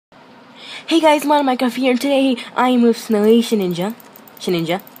Hey guys, Minecraft here, and today I am with Snowy Snowy.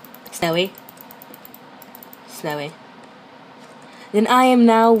 Then I am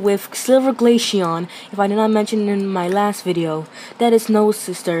now with Silver Glaceon, if I did not mention in my last video. That is Snow's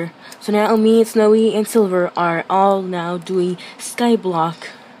sister. So now me and Snowy and Silver are all now doing Skyblock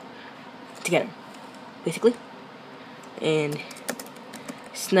together, basically. And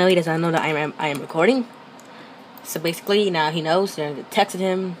Snowy does not know that I am recording. So basically, now he knows. They're texted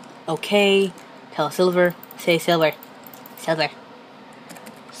him. Okay, tell Silver. Say Silver. Silver.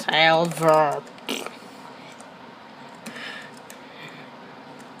 Silver.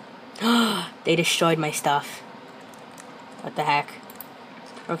 They destroyed my stuff. What the heck?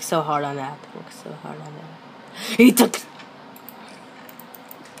 Worked so hard on that. He took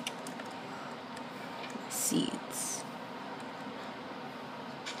seeds.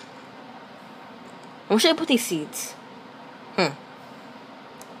 Where should I put these seeds?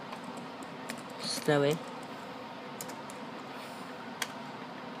 Snowy.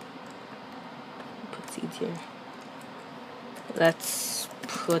 Put seeds here. Let's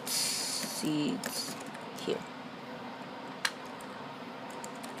put seeds here.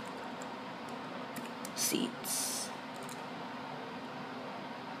 Seeds.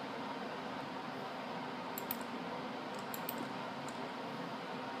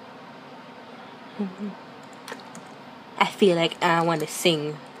 I feel like I want to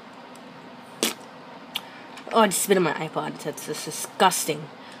sing. Oh, I just spit on my iPod. That's just disgusting.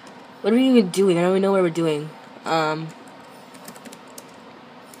 What are we even doing? I don't even know what we're doing.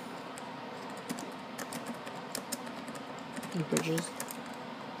 Bridges.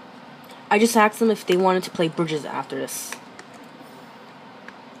 I just asked them if they wanted to play bridges after this.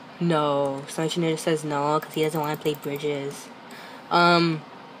 No. Snowy says no, because he doesn't want to play bridges. Why,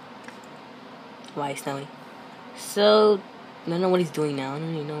 Snowy? So, I don't know what he's doing now. I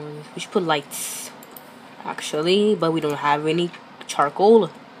don't even know. We should put lights, actually, but we don't have any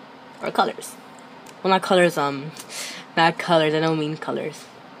charcoal or colors. Well, not colors, not colors, I don't mean colors.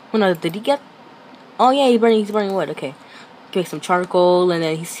 Oh no, did he get? Oh yeah, he's burning wood, okay. Give some charcoal, and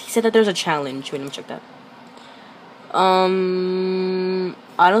then he said that there's a challenge. Wait, let me check that. I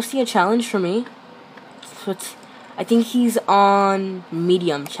don't see a challenge for me. But I think he's on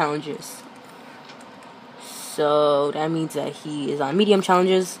medium challenges. So that means that he is on medium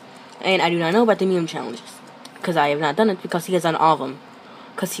challenges, and I do not know about the medium challenges because I have not done it, because he has done all of them.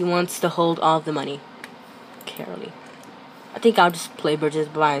 Because he wants to hold all of the money. Carefully. I think I'll just play bridges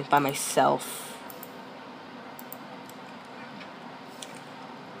by myself.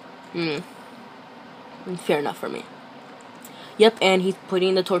 Fair enough for me. Yep, and he's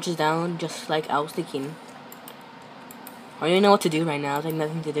putting the torches down just like I was thinking. I don't even know what to do right now. There's like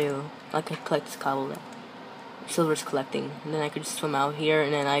nothing to do. I could collect this cobble that Silver's collecting, and then I could just swim out here,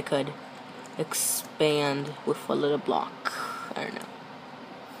 and then I could expand with a little block. I don't know.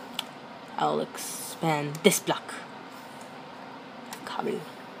 I'll expand this block. Copy.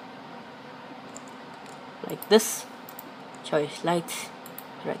 Like this. Choice light.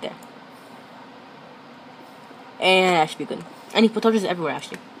 Right there. And that should be good. And he put torches everywhere,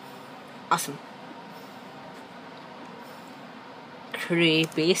 actually. Awesome.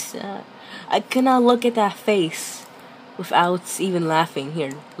 Creepy. I cannot look at that face without even laughing.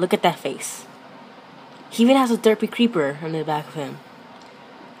 Here, look at that face. He even has a derpy creeper on the back of him.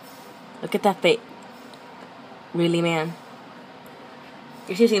 Look at that face. Really, man?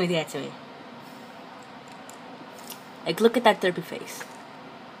 You're seriously gonna do that to me? Like, look at that derpy face.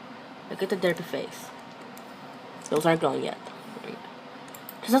 Look at the derpy face. Those aren't growing yet.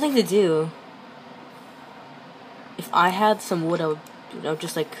 There's nothing to do. If I had some wood, I would,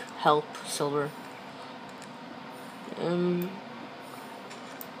 just like help Silver. Okay,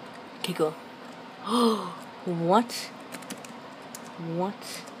 go. What?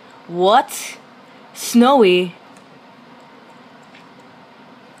 What? Snowy?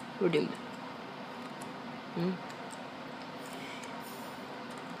 We're doomed.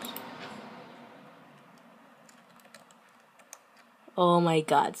 Oh my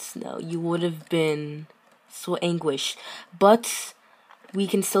god, Snow, you would have been so anguished. But we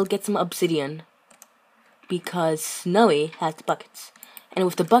can still get some obsidian, because Snowy has the buckets. And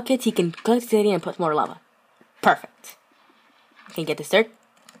with the buckets, he can collect obsidian and put more lava. Perfect. Can get this dirt.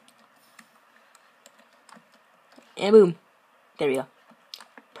 And boom. There we go.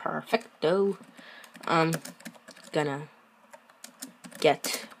 Perfecto. I'm gonna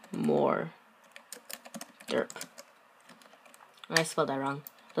get more dirt. I spelled that wrong.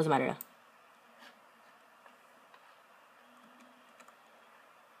 Doesn't matter now.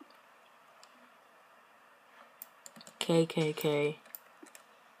 KKK.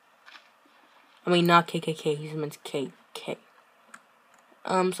 I mean, not KKK. He meant KK.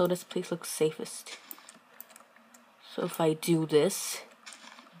 So this place looks safest. So if I do this,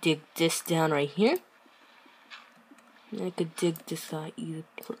 dig this down right here, and I could dig this easy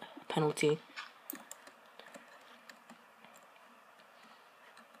penalty.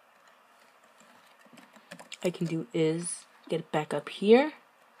 I can do is get it back up here,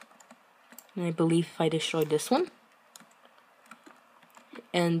 and I believe if I destroy this one,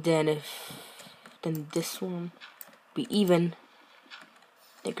 and then this one be even,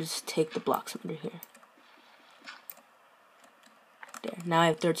 I could just take the blocks under here. There. Now I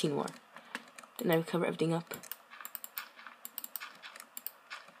have 13 more. Then I cover everything up.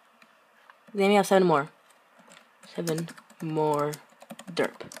 Then we have 7 more. 7 more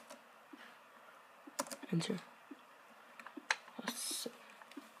derp. Enter.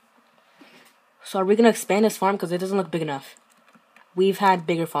 So are we gonna expand this farm? Because it doesn't look big enough. We've had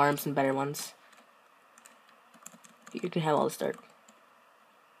bigger farms and better ones. You can have all this dirt.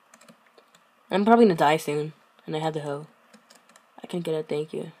 I'm probably gonna die soon. And I have the hoe. I can get it,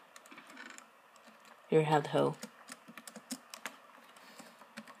 thank you. Here, have the hoe.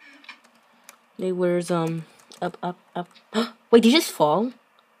 Hey, where's, up. Wait, did he just fall?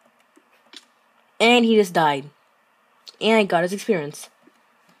 And he just died. And I got his experience.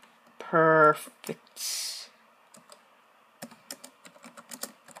 Perfect.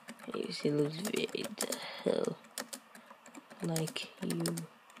 You see, lose vid. Hell. Like you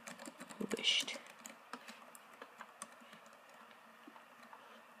wished.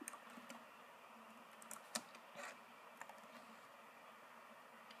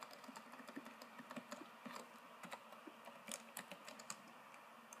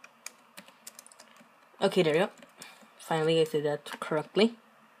 Okay, there we go. Finally, I did that correctly.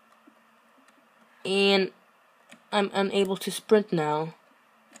 And I'm unable to sprint now.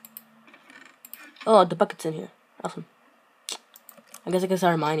 Oh, the bucket's in here. Awesome. I guess I can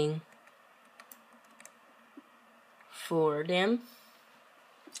start mining. For them.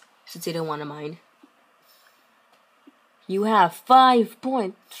 Since they don't want to mine. You have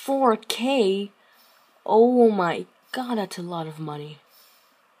 5.4k. Oh my god, that's a lot of money.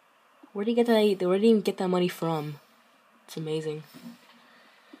 Where did he get that? Where did he even get that money from? It's amazing.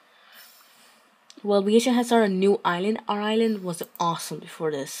 Well, we actually had started a new island. Our island was awesome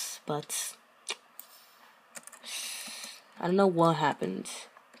before this, but I don't know what happened.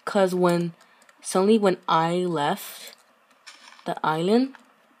 Cause suddenly when I left the island,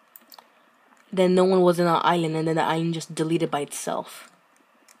 then no one was in our island, and then the island just deleted by itself.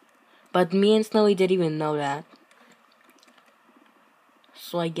 But me and Snowy didn't even know that.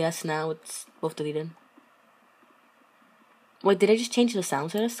 So I guess now it's both deleted. Wait, did I just change the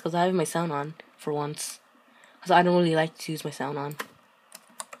sound to this? Because I have my sound on for once. Because I don't really like to use my sound on.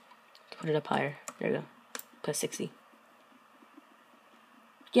 Put it up higher. There we go. Plus 60.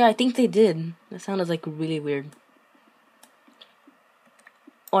 Yeah, I think they did. That sounded like really weird.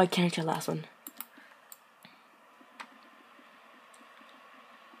 Oh, I can't reach the last one.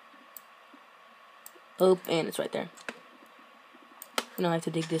 Oh, and it's right there. Now I have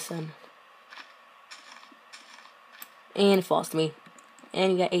to dig this in. And it falls to me.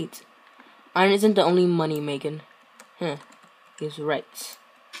 And you got 8. Iron isn't the only money making. Huh. He's right.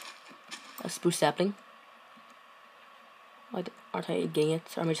 A spruce sapling. Why aren't I getting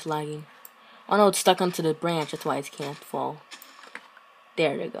it? Or am I just lagging? Oh no, it's stuck onto the branch. That's why it can't fall.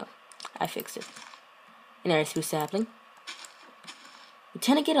 There we go. I fixed it. And there's a spruce sapling. You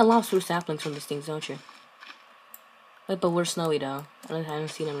tend to get a lot of spruce saplings from these things, don't you? Wait, but where's Snowy though? I haven't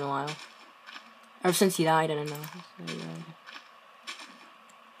seen him in a while. Ever since he died, I don't know.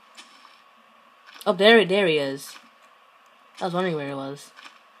 Oh, there he is. I was wondering where he was.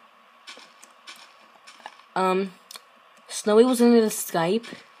 Snowy was in the Skype,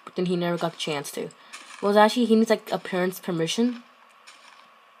 but then he never got the chance to. Well, actually, he needs like a parent's permission.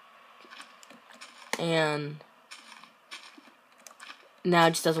 And now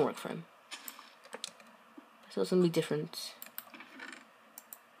it just doesn't work for him. So it's gonna be different.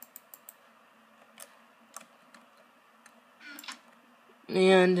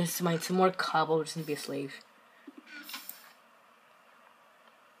 And this might some more cobble, just gonna be a slave.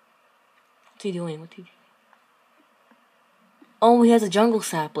 What's he doing? Oh, he has a jungle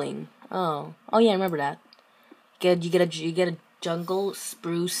sapling. Oh yeah, I remember that. You get a jungle,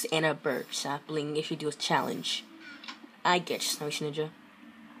 spruce, and a birch sapling if you do a challenge. I get you, Snowy Ninja.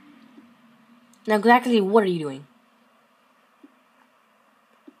 Now exactly what are you doing?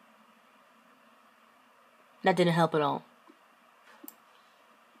 That didn't help at all.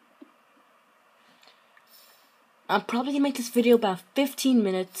 I'm probably gonna make this video about 15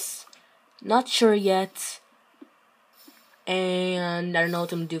 minutes Not sure yet. And I don't know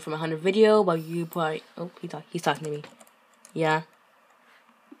what I'm gonna do for my 100 video, but you probably... Oh, he's talking to me. Yeah.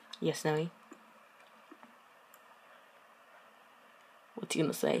 Yes, Nelly. What's he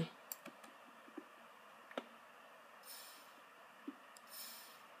gonna say?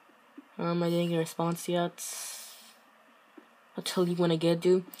 I didn't get a response yet. I'll tell you when I get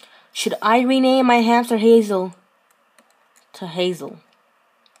to. Should I rename my hamster Hazel to Hazel?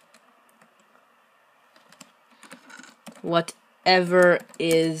 Whatever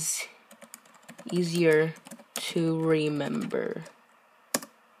is easier to remember.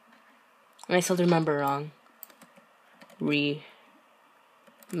 And I still remember wrong.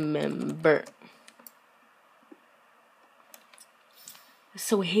 Remember.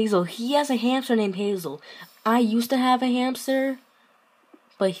 So Hazel, he has a hamster named Hazel. I used to have a hamster,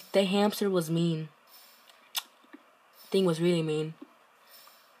 but the hamster was mean. Thing was really mean.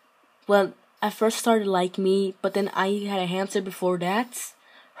 Well, at first started like me, but then I had a hamster before that.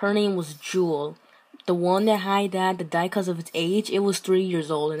 Her name was Jewel. The one that I had that died because of its age, it was 3 years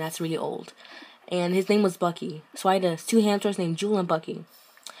old, and that's really old. And his name was Bucky. So I had 2 hamsters named Jewel and Bucky.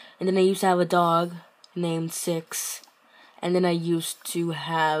 And then I used to have a dog named Six. And then I used to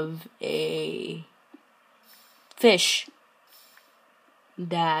have a fish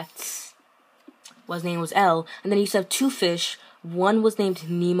that his name was Elle. And then I used to have 2 fish. One was named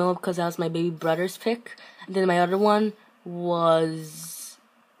Nemo because that was my baby brother's pick. And then my other one was...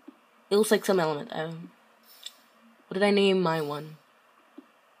 It was like some element. What did I name my one?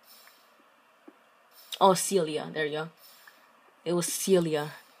 Oh, Celia. There you go. It was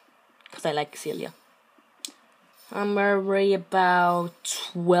Celia. Because I like Celia. I'm already about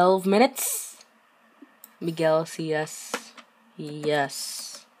 12 minutes. Miguel, yes.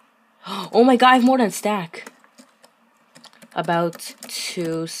 Yes. Oh my god, I have more than a stack. About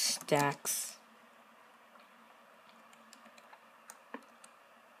 2 stacks.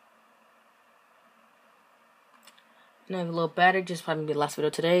 And I have a little better, just probably be the last video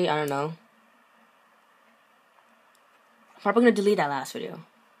today. I don't know. I'm probably gonna delete that last video.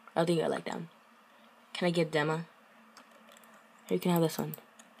 I don't think I like them. Can I get Dema? Here, you can have this one.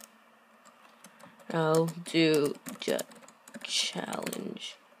 I'll do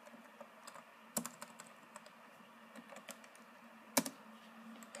challenge.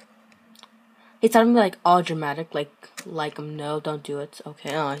 It's not like all dramatic, like no, don't do it.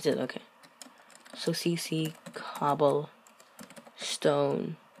 Okay, oh, I did, okay. So CC cobble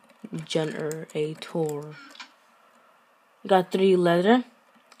stone generator. Got 3 leather.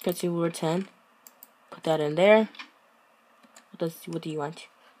 Got 2 word 10. Put that in there. What do you want?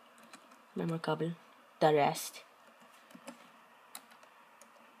 No more cobble. The rest.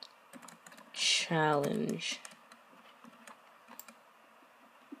 Challenge.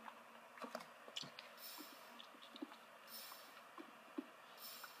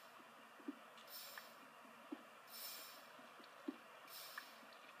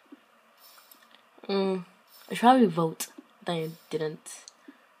 I should probably vote that I didn't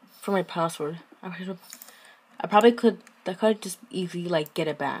for my password. I probably could. I could just easily get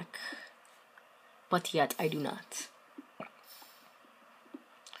it back, but yet I do not.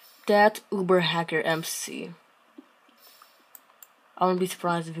 That Uber hacker MC. I wouldn't be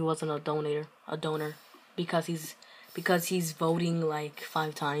surprised if he wasn't a donor, because he's voting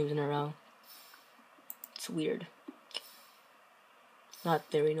 5 times in a row. It's weird. Not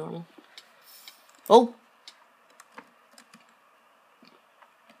very normal. Oh!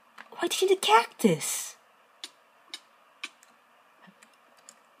 Why did you need a cactus?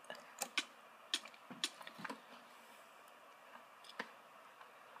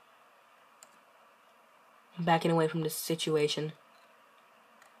 I'm backing away from this situation.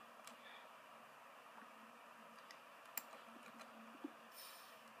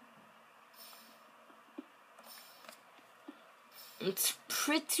 It's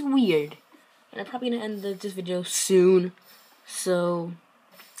pretty weird. And I'm probably gonna end this video soon. So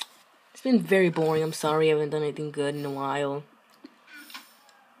it's been very boring. I'm sorry I haven't done anything good in a while.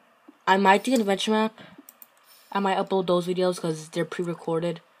 I might do an adventure map. I might upload those videos because they're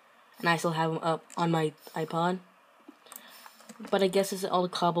pre-recorded. And I still have them up on my iPod. But I guess this is all the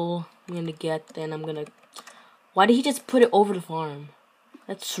cobble I'm gonna get. Then I'm gonna... Why did he just put it over the farm?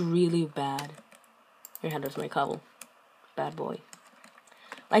 That's really bad. Here, there's my cobble. Bad boy.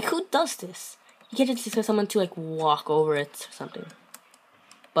 Who does this? You can't just expect someone to, walk over it or something.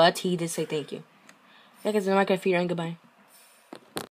 But he did say thank you. Yeah, guys, I'm not gonna fear and goodbye.